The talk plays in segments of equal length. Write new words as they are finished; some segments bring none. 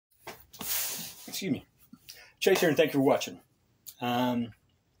Excuse me. Chase here, and thank you for watching.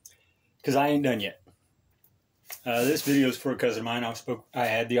 Because I ain't done yet. This video is for a cousin of mine. I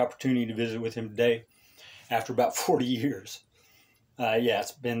had the opportunity to visit with him today after about 40 years. Yeah,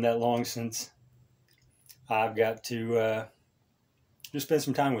 it's been that long since I've got to just spend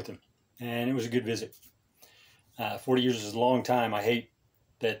some time with him. And it was a good visit. 40 years is a long time. I hate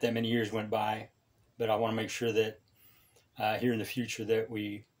that many years went by. But I want to make sure that here in the future that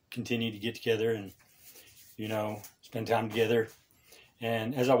we continue to get together and, you know, spend time together.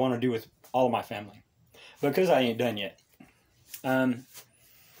 And as I want to do with all of my family. Because I ain't done yet.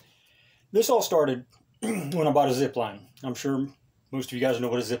 This all started when I bought a zip line. I'm sure most of you guys know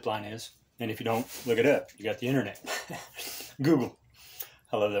what a zip line is. And if you don't, look it up. You got the internet. Google.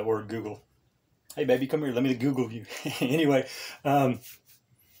 I love that word, Google. Hey, baby, come here. Let me Google you. Anyway, about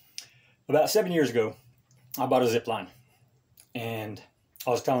 7 years ago, I bought a zip line. And I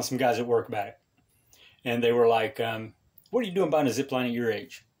was telling some guys at work about it. And they were like, what are you doing buying a zip line at your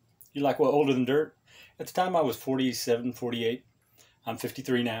age? You're like, well, older than dirt? At the time, I was 47, 48. I'm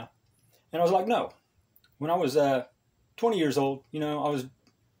 53 now. And I was like, no. When I was 20 years old, you know,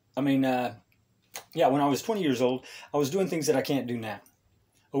 when I was 20 years old, I was doing things that I can't do now.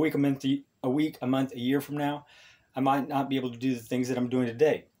 A week, a month, a year from now, I might not be able to do the things that I'm doing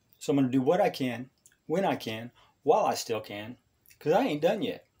today. So I'm going to do what I can, when I can, while I still can, because I ain't done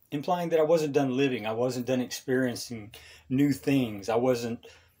yet. Implying that I wasn't done living. I wasn't done experiencing new things. I wasn't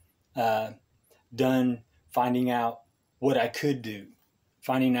done finding out what I could do.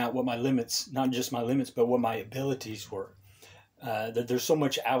 Finding out what my limits, not just my limits, but what my abilities were. That there's so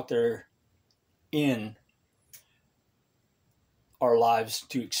much out there in our lives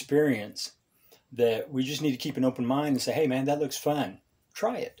to experience that we just need to keep an open mind and say, hey man, that looks fun.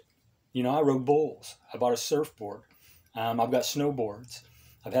 Try it. You know, I rode bulls. I bought a surfboard. I've got snowboards.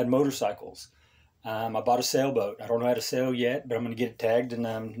 I've had motorcycles. I bought a sailboat. I don't know how to sail yet, but I'm going to get it tagged,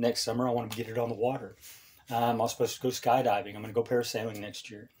 and next summer I want to get it on the water. I'm supposed to go skydiving. I'm going to go parasailing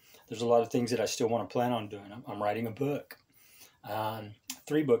next year. There's a lot of things that I still want to plan on doing. I'm writing a book.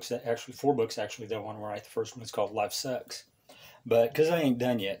 4 books actually that I want to write. The first one is called Life Sucks. But because I ain't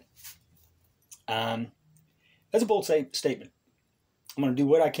done yet, that's a bold statement. I'm going to do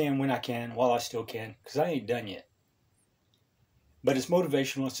what I can, when I can, while I still can, because I ain't done yet. But it's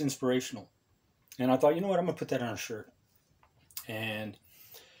motivational, it's inspirational. And I thought, you know what, I'm going to put that on a shirt. And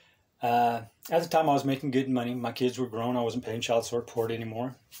at the time I was making good money. My kids were grown. I wasn't paying child support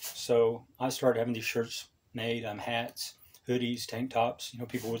anymore. So I started having these shirts made, hats, hoodies, tank tops. You know,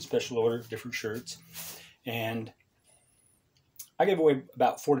 people would special order different shirts. And I gave away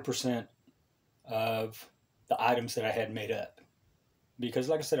about 40% of the items that I had made up. Because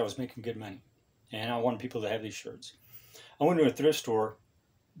like I said, I was making good money. And I wanted people to have these shirts. I went to a thrift store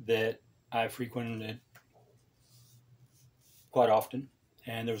that I frequented quite often.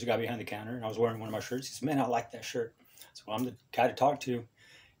 And there was a guy behind the counter, and I was wearing one of my shirts. He said, man, I like that shirt. So I'm the guy to talk to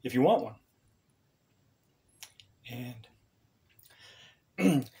if you want one. And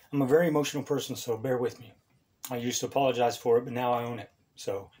I'm a very emotional person, so bear with me. I used to apologize for it, but now I own it.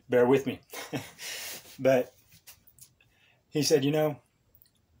 So bear with me. But he said, you know,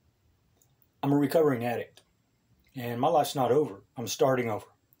 I'm a recovering addict. And my life's not over. I'm starting over.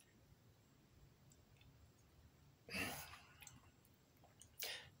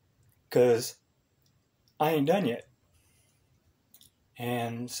 Because I ain't done yet.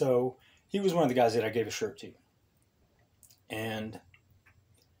 And so he was one of the guys that I gave a shirt to. And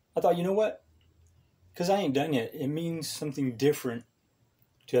I thought, you know what? Because I ain't done yet, it means something different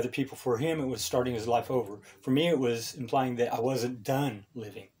to other people. For him, it was starting his life over. For me, it was implying that I wasn't done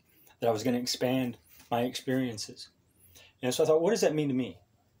living, that I was going to expand my experiences. And so I thought, what does that mean to me?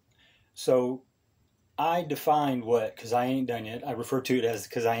 So I defined what, because I ain't done yet, I refer to it as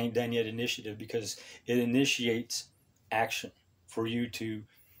because I ain't done yet initiative, because it initiates action for you to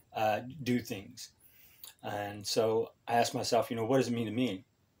do things. And so I asked myself, you know, what does it mean to me?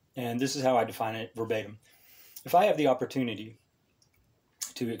 And this is how I define it verbatim. If I have the opportunity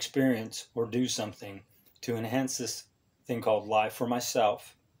to experience or do something to enhance this thing called life for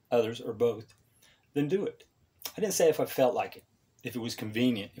myself, others, or both, then do it. I didn't say if I felt like it, if it was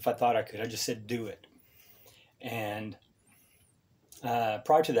convenient, if I thought I could. I just said do it. And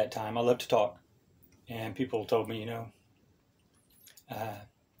prior to that time, I loved to talk. And people told me, you know,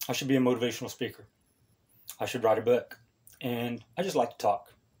 I should be a motivational speaker. I should write a book. And I just like to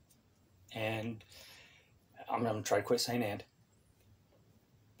talk. And I'm going to try to quit saying and.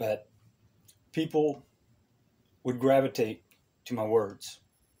 But people would gravitate to my words.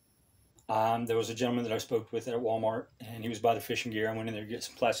 There was a gentleman that I spoke with at Walmart, and he was by the fishing gear. I went in there to get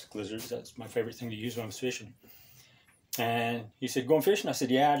some plastic lizards. That's my favorite thing to use when I was fishing. And he said, "Going fishing?" I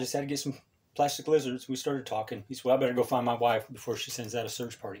said, "Yeah, I just had to get some plastic lizards." We started talking. He said, "Well, I better go find my wife before she sends out a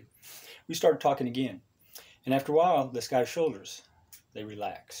search party." We started talking again. And after a while, this guy's shoulders, they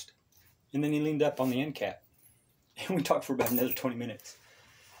relaxed. And then he leaned up on the end cap. And we talked for about another 20 minutes.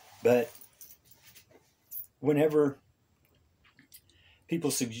 But whenever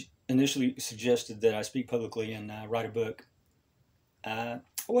people initially suggested that I speak publicly and write a book, I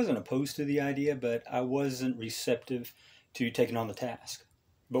wasn't opposed to the idea, but I wasn't receptive to taking on the task.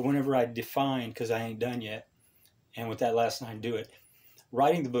 But whenever I defined, because I ain't done yet, and with that last line, do it,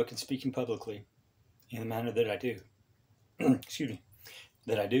 writing the book and speaking publicly in the manner that I do, excuse me,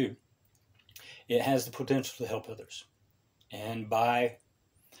 that I do, it has the potential to help others. And by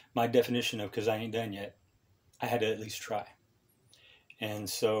my definition of because I ain't done yet, I had to at least try. And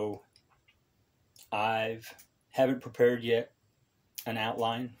so haven't prepared yet an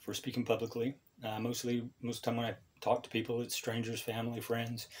outline for speaking publicly. Most of the time when I talk to people, it's strangers, family,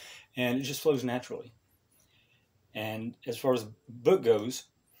 friends, and it just flows naturally. And as far as the book goes,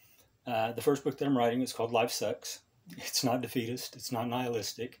 the first book that I'm writing is called Life Sucks. It's not defeatist. It's not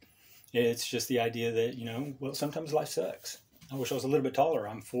nihilistic. It's just the idea that, well, sometimes life sucks. I wish I was a little bit taller.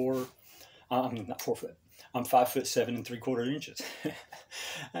 I'm not 4 foot. I'm 5'7" 3/4 inches.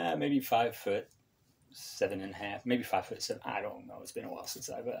 Maybe 5'7.5", maybe 5'7". I don't know. It's been a while since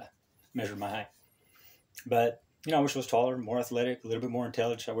I've measured my height. But, I wish I was taller, more athletic, a little bit more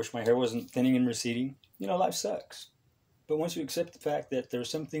intelligent. I wish my hair wasn't thinning and receding. Life sucks. But once you accept the fact that there are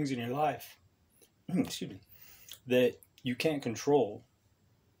some things in your life, excuse me, that you can't control,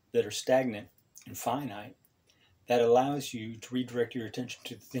 that are stagnant and finite, that allows you to redirect your attention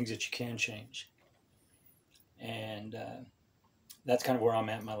to the things that you can change. And that's kind of where I'm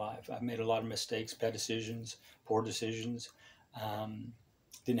at in my life. I've made a lot of mistakes, bad decisions, poor decisions.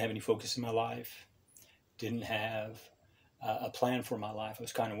 Didn't have any focus in my life. Didn't have a plan for my life. I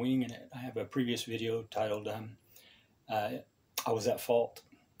was kind of winging it. I have a previous video titled I Was at Fault,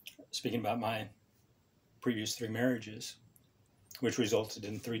 speaking about my previous 3 marriages, which resulted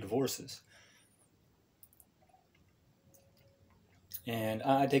in 3 divorces. And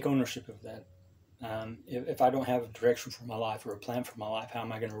I take ownership of that. If I don't have a direction for my life or a plan for my life, how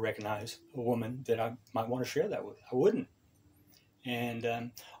am I going to recognize a woman that I might want to share that with? I wouldn't.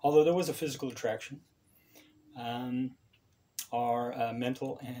 And although there was a physical attraction, our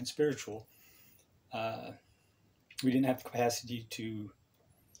mental and spiritual, we didn't have the capacity to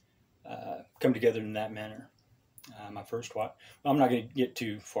come together in that manner. My first wife, well, I'm not going to get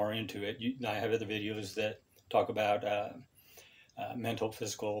too far into it. I have other videos that talk about mental,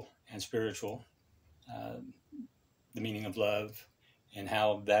 physical, and spiritual, the meaning of love, and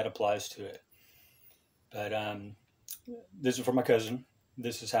how that applies to it. But this is for my cousin.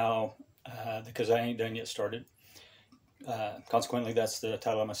 This is how Because I Ain't Done Yet started. Consequently, that's the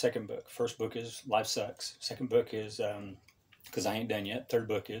title of my second book. First book is Life Sucks. Second book is Because I Ain't Done Yet. Third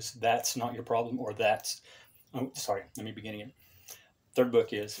book is That's Not Your Problem, or That's... Oh, sorry, let me begin again. Third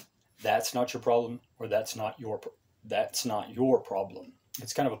book is That's Not Your Problem, or That's Not Your Problem.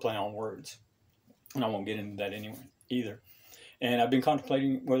 It's kind of a play on words, and I won't get into that anyway either. And I've been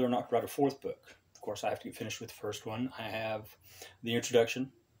contemplating whether or not to write a 4th book. Of course, I have to get finished with the first one. I have the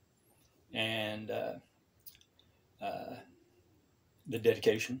introduction and the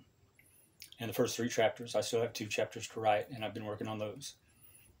dedication and the first 3 chapters. I still have 2 chapters to write, and I've been working on those.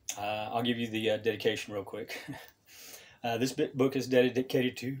 I'll give you the dedication real quick. This book is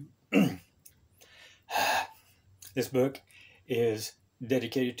dedicated to... This book is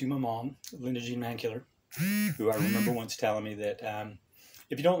dedicated to my mom, Linda Jean Mankiller, who I remember once telling me that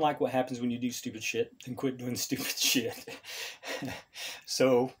if you don't like what happens when you do stupid shit, then quit doing stupid shit.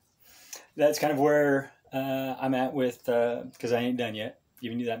 So that's kind of where I'm at with Because I Ain't Done Yet,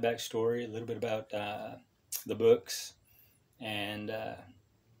 giving you that backstory, a little bit about the books, and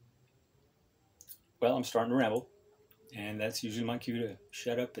well, I'm starting to ramble, and that's usually my cue to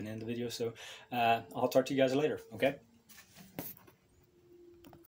shut up and end the video. So I'll talk to you guys later, okay?